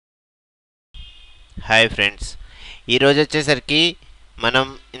Hi friends, ఈరోజు వచ్చేసరికి మనం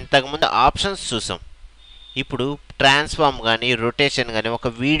ఇంతకుముందు ఆప్షన్స్ చూసాం. ఇప్పుడు ట్రాన్స్ఫార్మ్ కానీ రొటేషన్ కానీ ఒక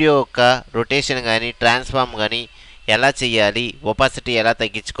వీడియో యొక్క రొటేషన్ కానీ ట్రాన్స్ఫార్మ్ కానీ ఎలా చేయాలి, ఒపాసిటీ ఎలా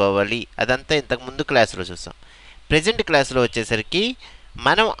తగ్గించుకోవాలి, అదంతా ఇంతకుముందు క్లాస్లో చూసాం. ప్రజెంట్ క్లాస్లో వచ్చేసరికి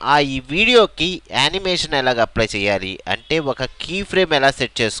మనం ఈ వీడియోకి యానిమేషన్ ఎలాగ అప్లై చేయాలి అంటే ఒక కీ ఫ్రేమ్ ఎలా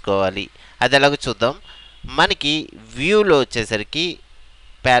సెట్ చేసుకోవాలి అది ఎలాగో చూద్దాం. మనకి వ్యూలో వచ్చేసరికి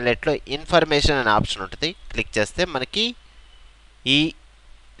ప్యాలెట్లో ఇన్ఫర్మేషన్ అనే ఆప్షన్ ఉంటుంది. క్లిక్ చేస్తే మనకి ఈ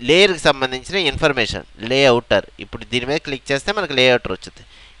లేయర్కి సంబంధించిన ఇన్ఫర్మేషన్ లేఅవుటర్, ఇప్పుడు దీని మీద క్లిక్ చేస్తే మనకి లేఅవుటర్ వచ్చింది.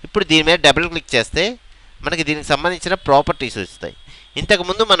 ఇప్పుడు దీని మీద డబుల్ క్లిక్ చేస్తే మనకి దీనికి సంబంధించిన ప్రాపర్టీస్ వస్తాయి.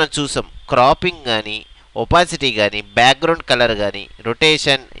 ఇంతకుముందు మనం చూసాం క్రాపింగ్ కానీ, ఒపాసిటీ కానీ, బ్యాక్గ్రౌండ్ కలర్ కానీ,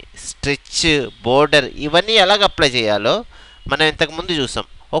 రొటేషన్, స్ట్రెచ్, బోర్డర్ ఇవన్నీ ఎలాగ అప్లై చేయాలో మనం ఇంతకుముందు చూసాం.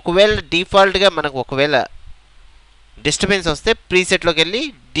 ఒకవేళ డిఫాల్ట్గా మనకు ఒకవేళ డిస్టర్బెన్స్ వస్తే ప్రీసెట్లోకి వెళ్ళి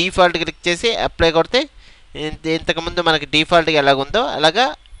డిఫాల్ట్ క్లిక్ చేసి అప్లై కొడితే ఇంతకుముందు మనకి డిఫాల్ట్గా ఎలాగుందో అలాగా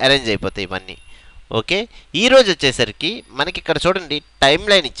అరేంజ్ అయిపోతాయి ఇవన్నీ. ఓకే, ఈరోజు వచ్చేసరికి మనకి ఇక్కడ చూడండి టైం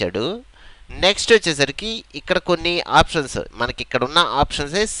లైన్ ఇచ్చాడు. నెక్స్ట్ వచ్చేసరికి ఇక్కడ కొన్ని ఆప్షన్స్ మనకి ఇక్కడ ఉన్న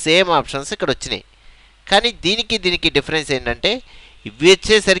ఆప్షన్సే సేమ్ ఆప్షన్స్ ఇక్కడ వచ్చినాయి. కానీ దీనికి డిఫరెన్స్ ఏంటంటే ఇవి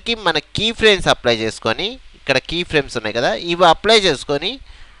వచ్చేసరికి మన కీ ఫ్రేమ్స్ అప్లై చేసుకొని, ఇక్కడ కీ ఫ్రేమ్స్ ఉన్నాయి కదా, ఇవి అప్లై చేసుకొని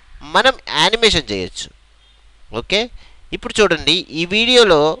మనం యానిమేషన్ చేయొచ్చు. ఓకే, ఇప్పుడు చూడండి ఈ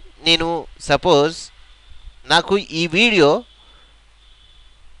వీడియోలో నేను సపోజ్ నాకు ఈ వీడియో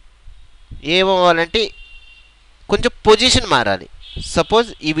ఏమవ్వాలంటే కొంచెం పొజిషన్ మారాలి. సపోజ్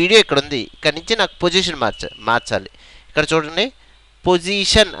ఈ వీడియో ఇక్కడ ఉంది, ఇక్కడ నుంచి నాకు పొజిషన్ మార్చాలి. ఇక్కడ చూడండి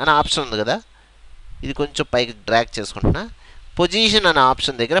పొజిషన్ అనే ఆప్షన్ ఉంది కదా, ఇది కొంచెం పైకి డ్రాగ్ చేసుకుంటున్నా. పొజిషన్ అనే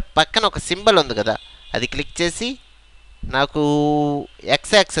ఆప్షన్ దగ్గర పక్కన ఒక సింబల్ ఉంది కదా, అది క్లిక్ చేసి నాకు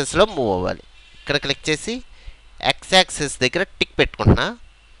ఎక్స్ యాక్సెస్లో మూవ్ అవ్వాలి. ఇక్కడ క్లిక్ చేసి ఎక్స్ యాక్సెస్ దగ్గర టిక్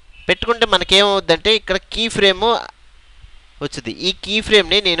పెట్టుకుంటే మనకేమవుద్దంటే ఇక్కడ కీ ఫ్రేమ్ వచ్చింది. ఈ కీ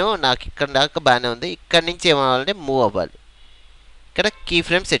ఫ్రేమ్ని నాకు ఇక్కడ దాకా బాగానే ఉంది, ఇక్కడ నుంచి ఏమవ్వాలంటే మూవ్ అవ్వాలి. ఇక్కడ కీ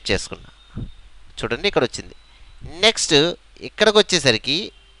ఫ్రేమ్ సెట్ చేసుకున్నా, చూడండి ఇక్కడ వచ్చింది. నెక్స్ట్ ఇక్కడికి వచ్చేసరికి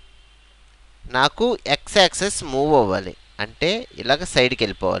నాకు ఎక్స్ యాక్సెస్ మూవ్ అవ్వాలి అంటే ఇలాగ సైడ్కి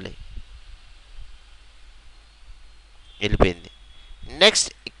వెళ్ళిపోయింది. నెక్స్ట్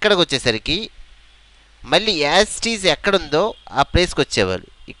ఇక్కడికి వచ్చేసరికి మళ్ళీ యాజ్ టీజ్ ఎక్కడుందో ఆ ప్లేస్కి వచ్చేవాళ్ళు.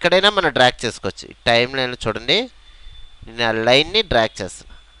 ఇక్కడైనా మనం డ్రాగ్ చేసుకోవచ్చు. ఈ టైం లైన్లో చూడండి నేను ఆ లైన్ని డ్రాగ్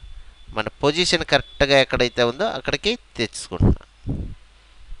చేస్తున్నా, మన పొజిషన్ కరెక్ట్గా ఎక్కడైతే ఉందో అక్కడికి తెచ్చుకుంటున్నా.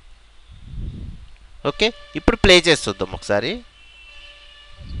 ఓకే, ఇప్పుడు ప్లే చేసి చూద్దాం ఒకసారి.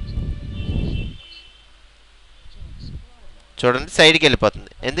 చూడండి సైడ్కి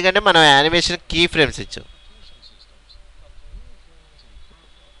వెళ్ళిపోతుంది, ఎందుకంటే మనం యానిమేషన్ కీ ఫ్రేమ్స్ ఇచ్చాం.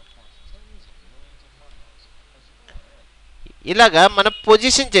 ఇలాగా మనం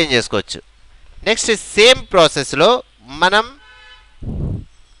పొజిషన్ చేంజ్ చేసుకోవచ్చు. నెక్స్ట్ సేమ్ ప్రాసెస్లో మనం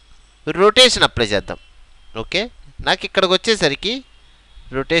రొటేషన్ అప్లై చేద్దాం. ఓకే, నాకు ఇక్కడికి వచ్చేసరికి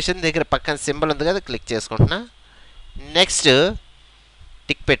రొటేషన్ దగ్గర పక్కన సింబల్ ఉంది కదా, క్లిక్ చేసుకుంటున్నా. నెక్స్ట్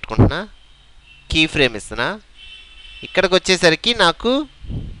టిక్ పెట్టుకుంటున్నా, కీ ఫ్రేమ్ ఇస్తున్నా. ఇక్కడికి వచ్చేసరికి నాకు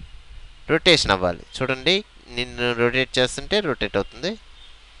రొటేషన్ అవ్వాలి. చూడండి నేను రొటేట్ చేస్తుంటే రొటేట్ అవుతుంది.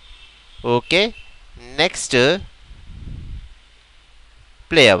 ఓకే, నెక్స్ట్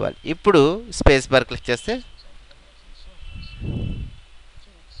ప్లే అవ్వాలి. ఇప్పుడు స్పేస్ బార్ క్లిక్ చేస్తే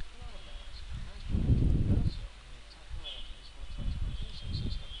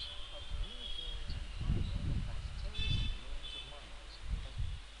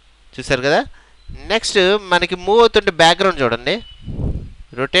చూసారు కదా. నెక్స్ట్ మనకి మూవ్ అవుతుంటే బ్యాక్గ్రౌండ్ చూడండి,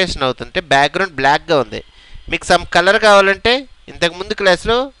 రొటేషన్ అవుతుంటే బ్యాక్గ్రౌండ్ బ్లాక్గా ఉంది. మీకు సమ్ కలర్ కావాలంటే ఇంతకుముందు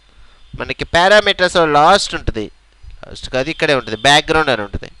క్లాస్లో మనకి పారామీటర్స్ లాస్ట్ ఉంటుంది, లాస్ట్ కాదు ఇక్కడే ఉంటుంది, బ్యాక్గ్రౌండ్ అని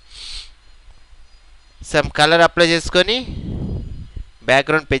ఉంటుంది. సమ్ కలర్ అప్లై చేసుకొని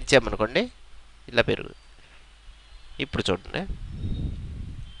బ్యాక్గ్రౌండ్ పెంచామనుకోండి ఇలా పెరుగు. ఇప్పుడు చూడండి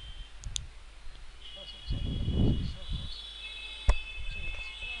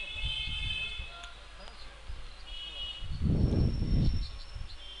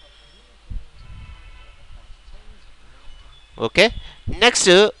ఓకే. నెక్స్ట్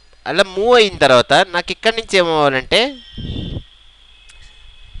అలా మూవ్ అయిన తర్వాత నాకు ఇక్కడి నుంచి ఏమవ్వాలంటే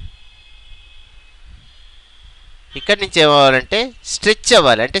స్ట్రెచ్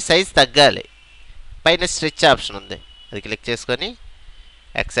అవ్వాలి, అంటే సైజ్ తగ్గాలి. పైన స్ట్రెచ్ ఆప్షన్ ఉంది, అది క్లిక్ చేసుకొని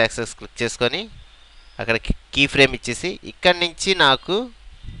ఎక్స్ యాక్సెస్ క్లిక్ చేసుకొని అక్కడ కీ ఫ్రేమ్ ఇచ్చేసి ఇక్కడి నుంచి నాకు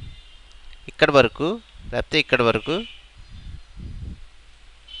ఇక్కడ వరకు లేకపోతే ఇక్కడ వరకు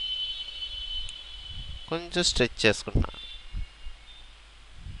కొంచెం స్ట్రెచ్ చేసుకుంటున్నా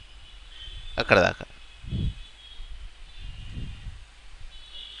అక్కడ దాకా.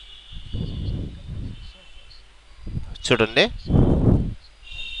 చూడండి.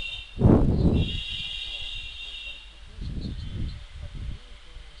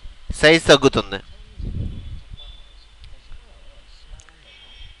 సైజ్ తగ్గుతుంది.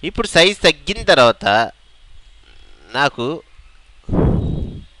 ఇప్పుడు సైజ్ తగ్గిన తర్వాత నాకు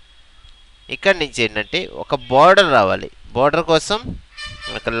ఇక్కడి నుంచి ఏంటంటే ఒక బార్డర్ రావాలి. బార్డర్ కోసం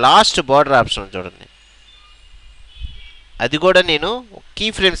ఒక లాస్ట్ బార్డర్ ఆప్షన్ చూడండి, అది కూడా నేను కీ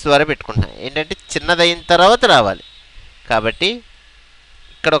ఫ్రేమ్స్ ద్వారా పెట్టుకుంటున్నాను. ఏంటంటే చిన్నదైన తర్వాత రావాలి కాబట్టి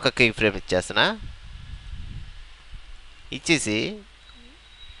ఇక్కడ ఒక కీ ఫ్రేమ్ ఇచ్చేస్తున్నా. ఇచ్చేసి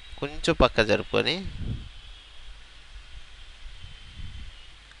కొంచెం పక్క జరుపుకొని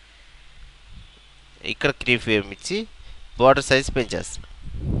ఇక్కడ కీ ఫ్రేమ్ ఇచ్చి బార్డర్ సైజ్ పెంచేస్తున్నా.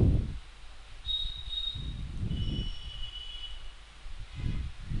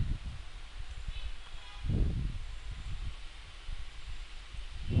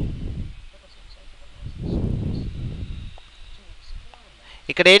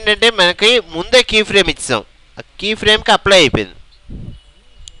 ఇక్కడ ఏంటంటే మనకి ముందే కీ ఫ్రేమ్ ఇచ్చాం, ఆ కీ ఫ్రేమ్కి అప్లై అయిపోయింది.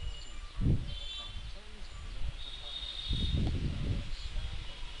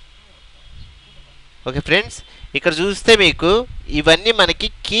 ఓకే ఫ్రెండ్స్, ఇక్కడ చూస్తే మీకు ఇవన్నీ మనకి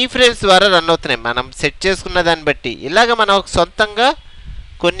కీ ఫ్రేమ్స్ ద్వారా రన్ అవుతున్నాయి. మనం సెట్ చేసుకున్న దాన్ని బట్టి ఇలాగ మనం సొంతంగా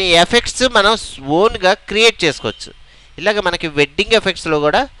కొన్ని ఎఫెక్ట్స్ మనం ఓన్గా క్రియేట్ చేసుకోవచ్చు. ఇలాగ మనకి వెడ్డింగ్ ఎఫెక్ట్స్లో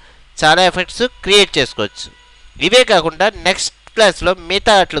కూడా చాలా ఎఫెక్ట్స్ క్రియేట్ చేసుకోవచ్చు. ఇవే కాకుండా నెక్స్ట్ క్లాస్లో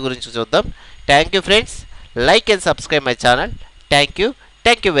మిగతా వాటి గురించి చూద్దాం. Thank you friends, like and subscribe my channel. Thank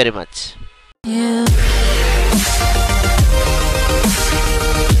you very much.